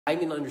I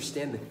even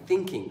understand the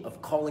thinking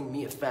of calling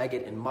me a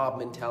faggot and mob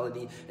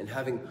mentality and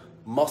having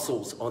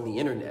muscles on the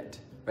internet,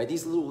 right?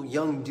 These little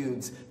young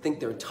dudes think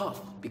they're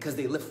tough because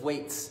they lift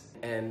weights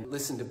and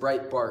listen to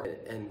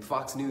Breitbart and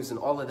Fox News and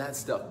all of that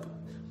stuff.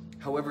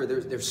 However,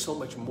 there's so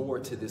much more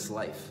to this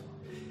life.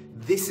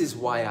 This is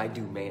why I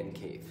do Man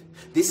Cave.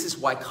 This is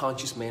why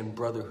Conscious Man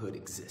Brotherhood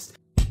exists.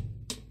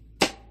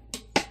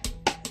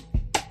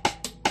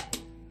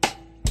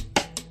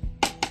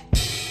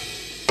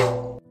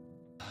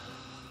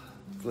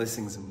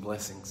 Blessings and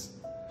blessings.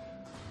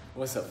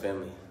 What's up,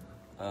 family?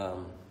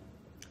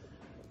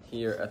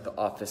 Here at the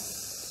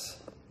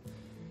office,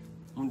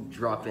 I'm gonna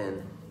drop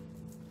in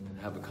and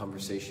have a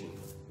conversation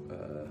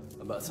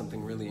about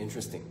something really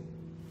interesting.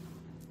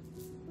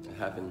 It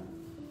happened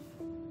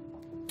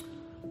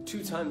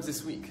 2 times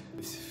this week.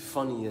 It's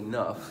funny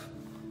enough.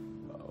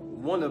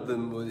 One of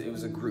them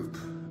was a group,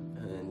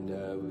 and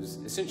it was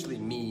essentially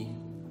me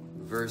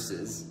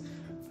versus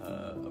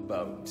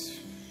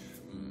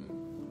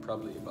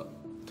probably about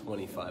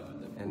 25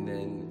 of them. And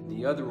then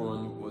the other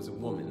one was a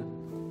woman,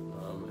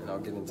 and I'll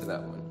get into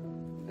that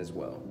one as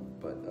well.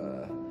 But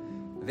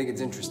I think it's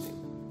interesting,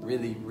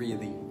 really,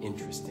 really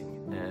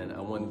interesting. And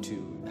I wanted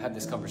to have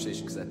this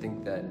conversation because I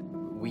think that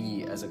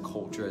we as a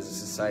culture, as a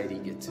society,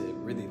 get to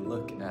really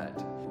look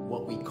at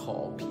what we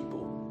call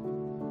people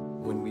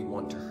when we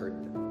want to hurt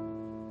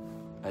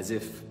them, as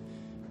if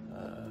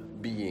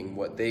being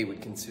what they would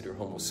consider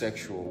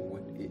homosexual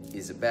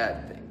is a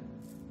bad thing.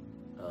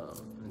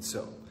 And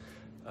so,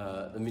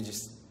 let me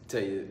just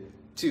tell you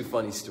 2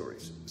 funny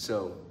stories.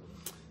 So,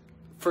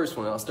 first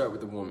one, I'll start with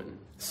the woman.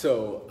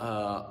 So,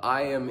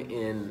 I am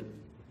in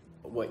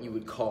what you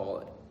would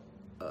call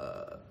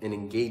an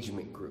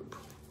engagement group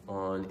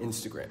on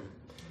Instagram.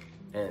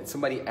 And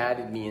somebody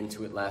added me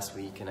into it last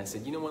week, and I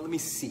said, you know what, let me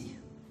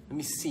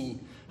see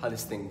how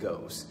this thing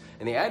goes.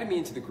 And they added me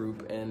into the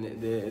group,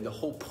 and the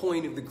whole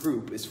point of the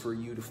group is for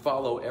you to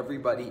follow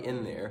everybody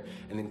in there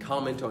and then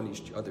comment on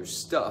each other's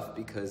stuff,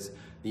 because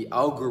the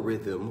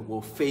algorithm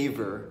will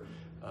favor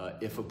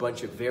if a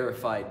bunch of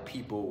verified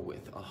people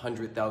with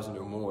 100,000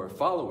 or more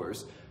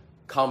followers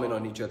comment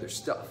on each other's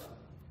stuff,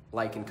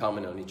 like and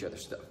comment on each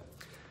other's stuff.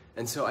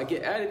 And so I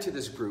get added to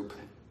this group,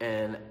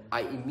 and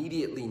I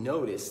immediately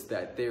notice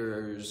that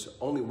there's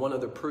only one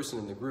other person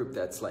in the group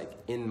that's like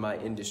in my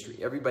industry.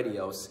 Everybody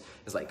else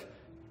is like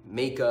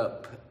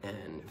makeup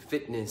and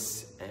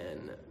fitness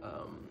and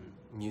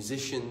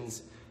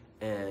musicians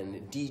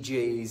and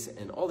DJs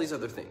and all these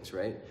other things,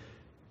 right?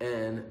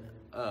 And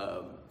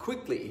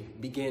quickly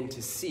began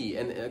to see,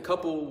 and a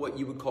couple what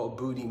you would call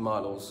booty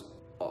models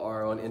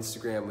are on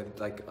Instagram with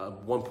like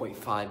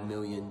 1.5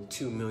 million,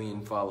 2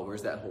 million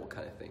followers, that whole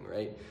kind of thing,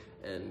 right?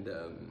 And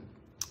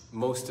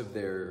most of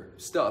their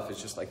stuff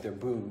is just like their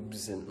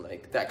boobs and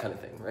like that kind of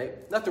thing,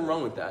 right? Nothing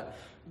wrong with that.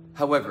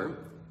 However,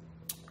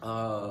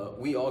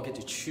 we all get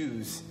to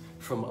choose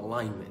from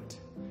alignment,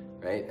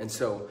 right? And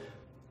so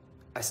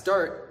I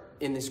start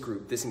in this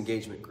group, this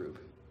engagement group,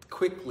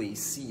 quickly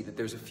see that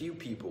there's a few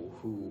people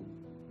who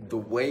the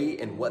way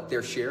and what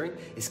they're sharing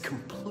is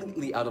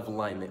completely out of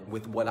alignment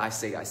with what I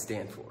say I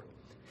stand for.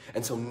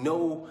 And so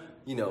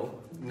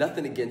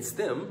nothing against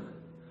them,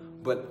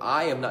 but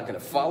I am not gonna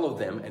follow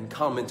them and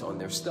comment on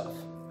their stuff.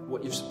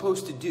 What you're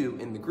supposed to do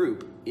in the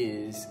group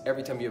is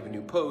every time you have a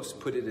new post,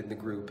 put it in the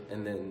group,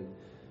 and then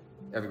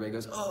everybody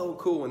goes, oh,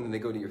 cool, and then they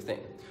go to your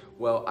thing.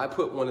 Well, I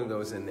put one of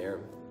those in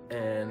there,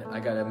 and I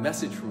got a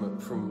message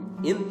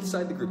from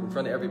inside the group, in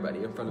front of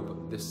everybody, in front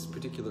of this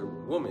particular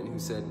woman who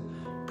said,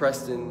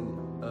 Preston,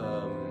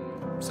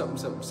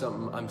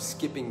 something, I'm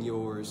skipping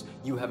yours,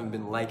 you haven't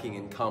been liking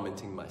and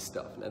commenting my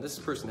stuff. Now this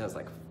person has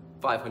like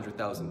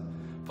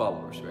 500,000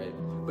 followers, right?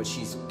 But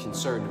she's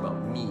concerned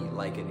about me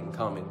liking and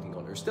commenting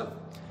on her stuff.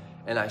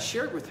 And I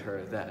shared with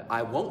her that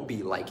I won't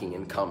be liking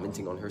and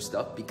commenting on her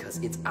stuff because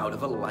it's out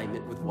of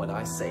alignment with what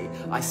I say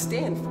I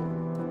stand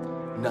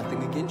for.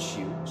 Nothing against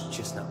you, it's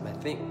just not my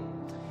thing.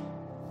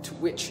 To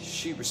which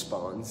she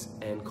responds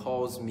and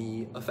calls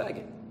me a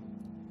faggot.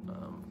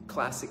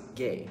 Classic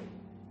gay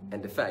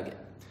and a faggot.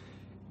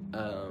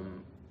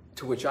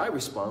 To which I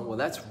respond, well,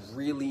 that's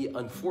really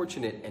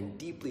unfortunate and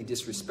deeply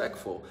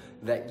disrespectful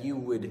that you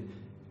would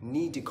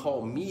need to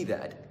call me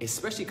that,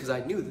 especially because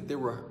I knew that there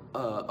were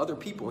other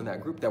people in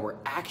that group that were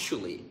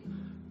actually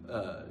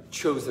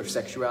chose their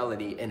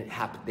sexuality and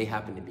they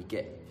happened to be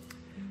gay.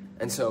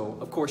 And so,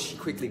 of course, she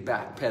quickly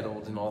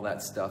backpedaled and all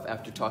that stuff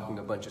after talking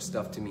a bunch of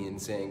stuff to me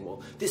and saying,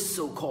 well, this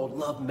so-called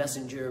love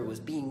messenger was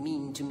being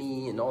mean to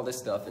me and all this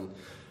stuff. And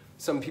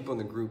some people in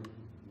the group,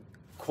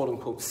 quote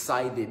unquote,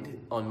 sided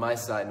on my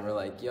side and were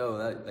like,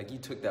 yo, you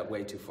took that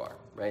way too far,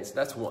 right? So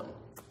that's one,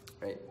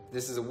 right?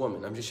 This is a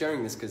woman. I'm just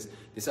sharing this because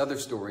this other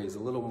story is a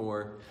little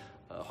more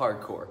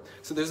hardcore.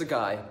 So there's a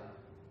guy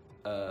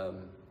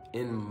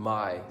in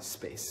my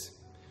space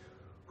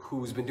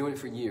who's been doing it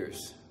for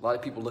years. A lot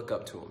of people look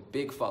up to him,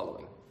 big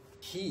following.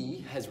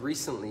 He has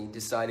recently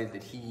decided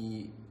that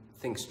he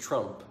thinks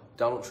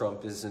Donald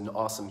Trump is an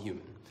awesome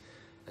human.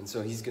 And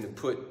so he's gonna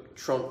put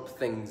Trump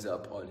things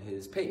up on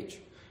his page,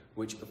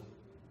 which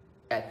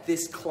at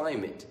this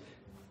climate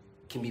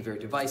can be very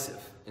divisive.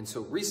 And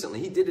so recently,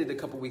 he did it a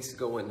couple weeks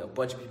ago, and a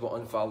bunch of people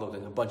unfollowed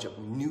and a bunch of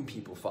new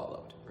people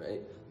followed,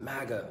 right?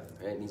 MAGA,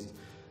 right? And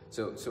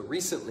so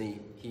recently,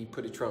 he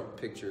put a Trump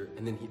picture,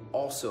 and then he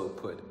also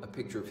put a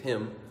picture of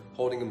him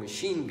holding a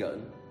machine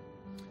gun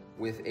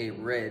with a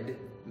red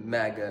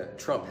MAGA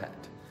Trump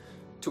hat.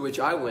 To which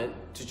I went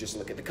to just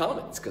look at the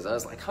comments, because I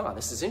was like, huh,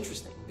 this is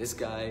interesting. This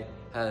guy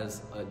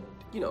has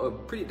a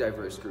pretty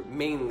diverse group,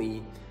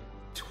 mainly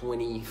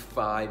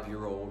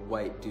 25-year-old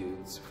white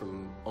dudes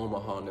from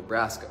Omaha,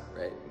 Nebraska,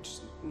 right? Which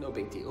is no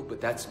big deal,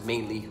 but that's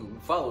mainly who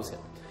follows him.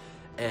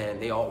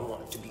 And they all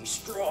want to be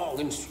strong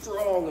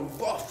and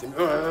buff and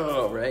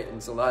right?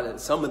 And so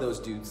some of those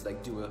dudes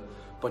like do a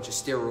bunch of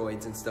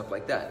steroids and stuff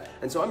like that.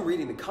 And so I'm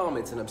reading the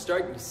comments and I'm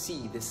starting to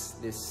see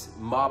this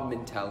mob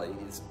mentality,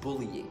 this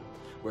bullying,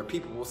 where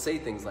people will say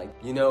things like,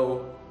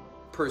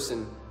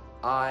 person,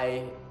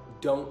 I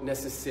don't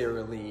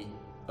necessarily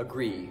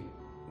agree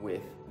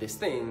with this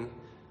thing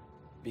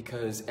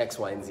because X,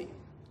 Y, and Z.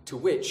 To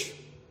which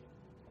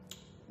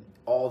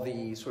all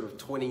the sort of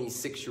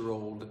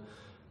 26-year-old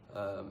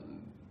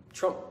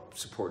Trump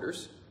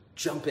supporters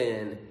jump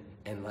in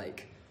and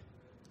like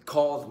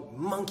call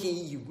monkey,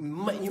 you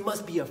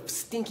must be a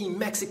stinky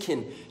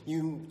Mexican,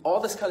 all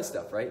this kind of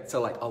stuff, right?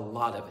 So like a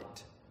lot of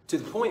it, to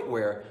the point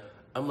where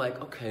I'm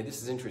like, okay,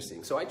 this is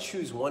interesting. So I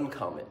choose one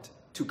comment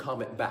to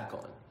comment back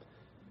on,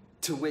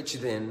 to which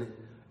then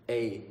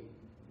a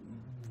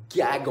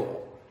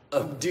gaggle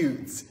of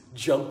dudes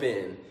jump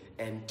in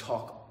and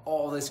talk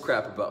all this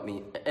crap about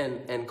me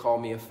and call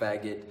me a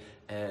faggot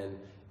and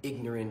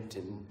ignorant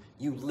and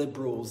you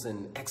liberals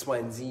and X, Y,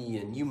 and Z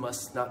and you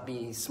must not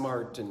be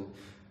smart and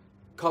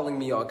calling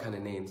me all kind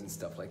of names and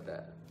stuff like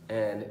that.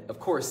 And of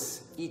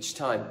course, each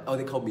time,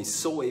 they called me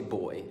soy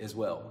boy as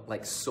well.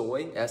 Like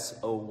soy,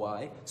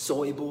 S-O-Y,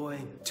 soy boy.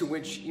 To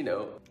which,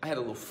 I had a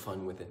little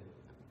fun with it.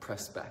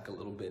 Pressed back a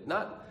little bit.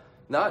 Not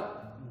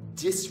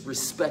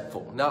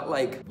disrespectful, not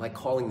like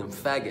calling them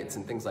faggots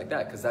and things like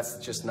that, because that's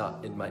just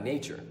not in my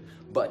nature.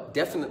 But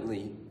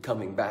definitely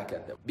coming back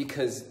at them,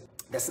 because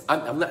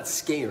I'm not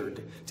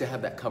scared to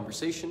have that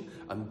conversation.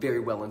 I'm very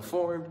well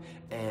informed,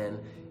 and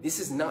this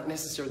is not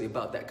necessarily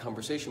about that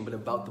conversation, but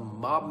about the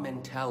mob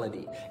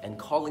mentality and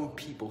calling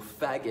people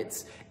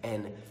faggots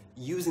and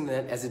using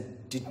that as a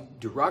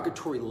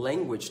derogatory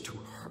language to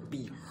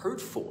be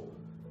hurtful.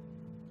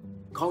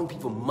 Calling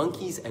people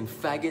monkeys and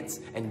faggots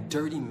and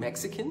dirty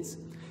Mexicans.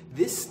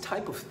 This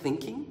type of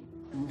thinking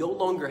no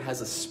longer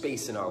has a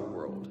space in our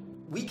world.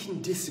 We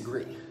can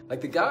disagree. Like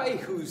the guy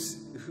who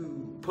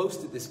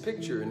posted this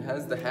picture and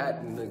has the hat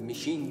and the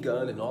machine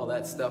gun and all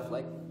that stuff,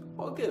 like,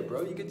 all good,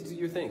 bro, you get to do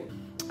your thing.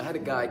 I had a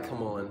guy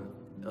come on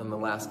the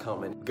last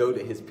comment, go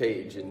to his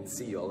page and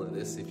see all of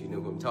this if you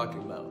know who I'm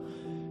talking about.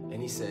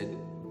 And he said,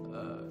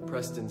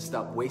 Preston,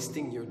 stop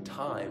wasting your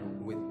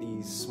time with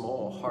these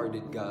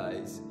small-hearted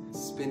guys.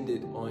 Spend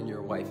it on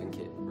your wife and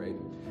kid, right?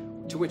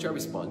 To which I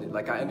responded,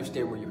 like, I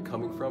understand where you're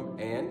coming from,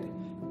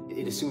 and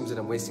it assumes that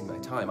I'm wasting my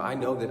time. I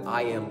know that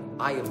I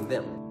am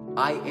them.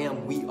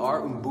 We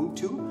are,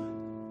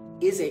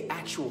 Ubuntu is a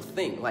actual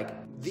thing. Like,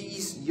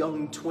 these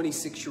young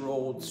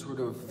 26-year-old sort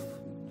of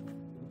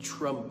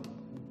Trump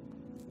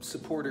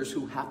supporters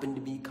who happen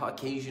to be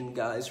Caucasian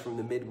guys from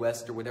the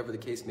Midwest or whatever the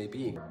case may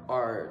be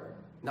are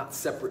not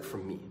separate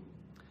from me.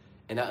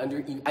 And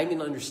I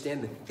even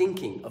understand the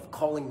thinking of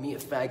calling me a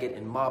faggot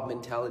and mob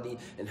mentality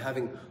and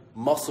having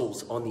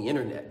muscles on the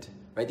internet,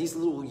 right? These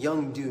little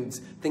young dudes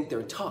think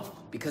they're tough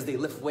because they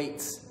lift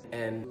weights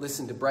and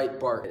listen to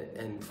Breitbart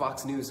and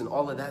Fox News and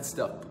all of that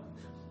stuff.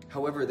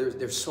 However,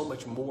 there's so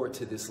much more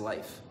to this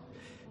life.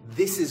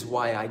 This is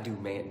why I do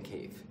Man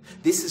Cave.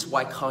 This is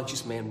why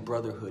Conscious Man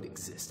Brotherhood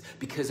exists.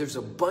 Because there's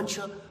a bunch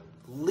of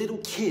little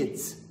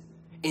kids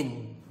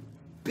in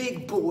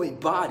big boy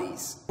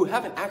bodies who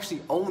haven't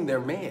actually owned their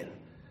man.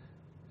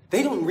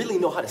 They don't really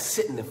know how to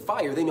sit in the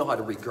fire. They know how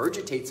to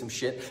regurgitate some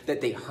shit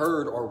that they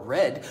heard or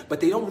read,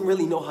 but they don't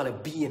really know how to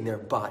be in their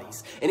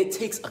bodies. And it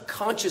takes a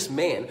conscious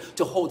man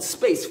to hold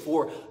space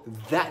for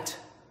that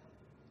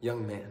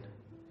young man.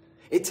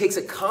 It takes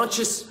a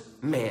conscious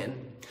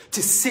man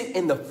to sit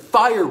in the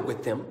fire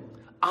with them,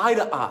 eye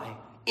to eye,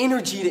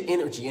 energy to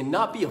energy, and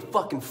not be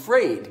fucking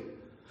afraid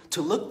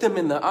to look them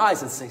in the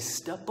eyes and say,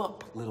 step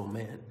up, little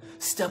man,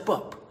 step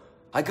up.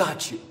 I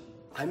got you.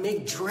 I may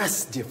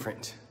dress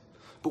different,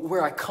 but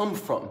where I come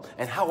from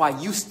and how I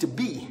used to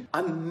be,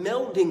 I'm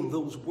melding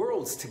those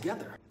worlds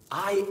together.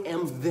 I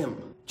am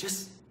them,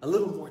 just a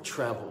little more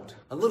traveled,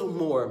 a little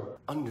more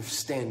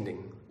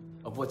understanding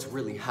of what's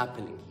really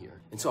happening here.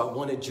 And so I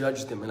want to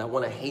judge them and I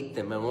want to hate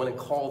them and I want to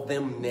call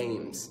them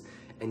names.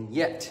 And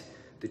yet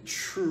the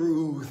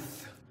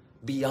truth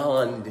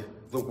beyond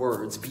the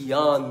words,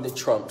 beyond the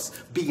Trumps,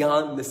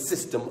 beyond the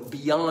system,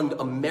 beyond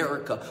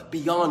America,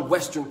 beyond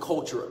Western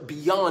culture,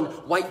 beyond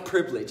white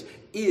privilege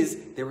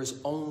is there is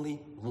only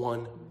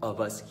one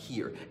of us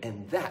here.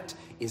 And that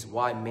is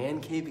why Man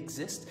Cave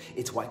exists.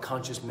 It's why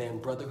Conscious Man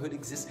Brotherhood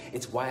exists.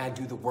 It's why I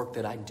do the work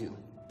that I do.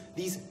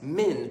 these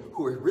men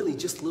who are really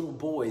just little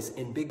boys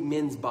in big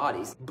men's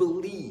bodies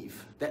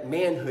believe that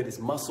manhood is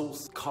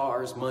muscles,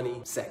 cars,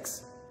 money,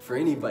 sex. For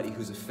anybody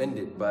who's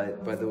offended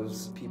by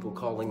those people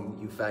calling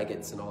you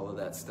faggots and all of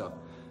that stuff,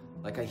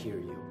 like, I hear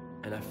you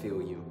and I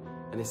feel you,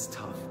 and it's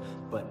tough,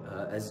 but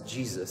as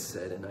Jesus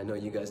said, and I know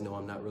you guys know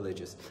I'm not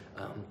religious,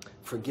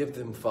 forgive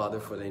them, Father,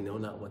 for they know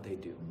not what they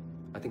do.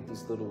 I think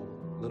these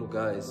little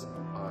guys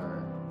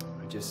are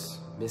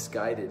just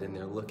misguided, and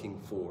they're looking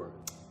for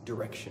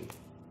direction,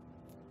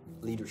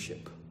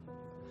 leadership.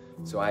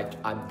 So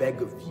I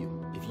beg of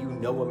you, if you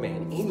know a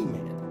man, any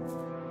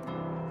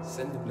man,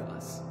 send him to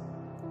us.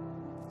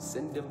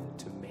 Send him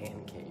to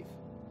Man Cave.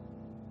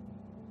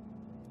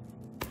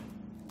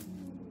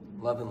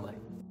 Love and light.